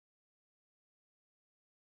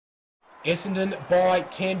Essendon by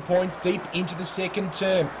 10 points deep into the second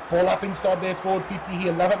term. Ball up inside their forward 50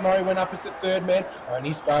 here. Lovett Murray went up as the third man.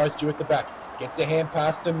 Only as far as Stewart at the back. Gets a hand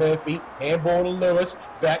pass to Murphy. Handball to Lewis.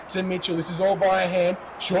 Back to Mitchell. This is all by a hand.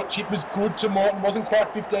 Short chip was good to Morton. Wasn't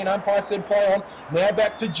quite 15. Umpire said play on. Now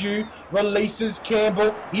back to Dew. Releases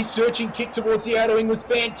Campbell. His searching kick towards the outer wing was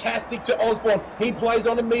fantastic to Osborne. He plays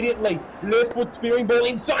on immediately. Left foot spearing ball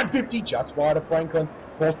inside 50. Just wide of Franklin.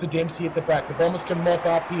 Balls to Dempsey at the back. The Bombers can mop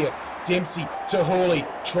up here. Dempsey to Hawley.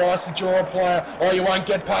 Tries to draw a player. Oh, you won't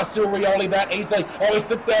get past Cyril that easily. Oh, he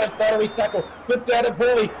slipped out of Slattery's tackle. Slipped out of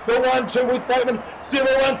Hawley. The 1-2 with Bateman.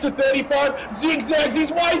 Cyril runs to 35. Zigzags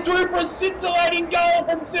his way through for a scintillating goal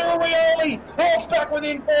from Cyril. Hawks back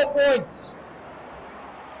within 4 points.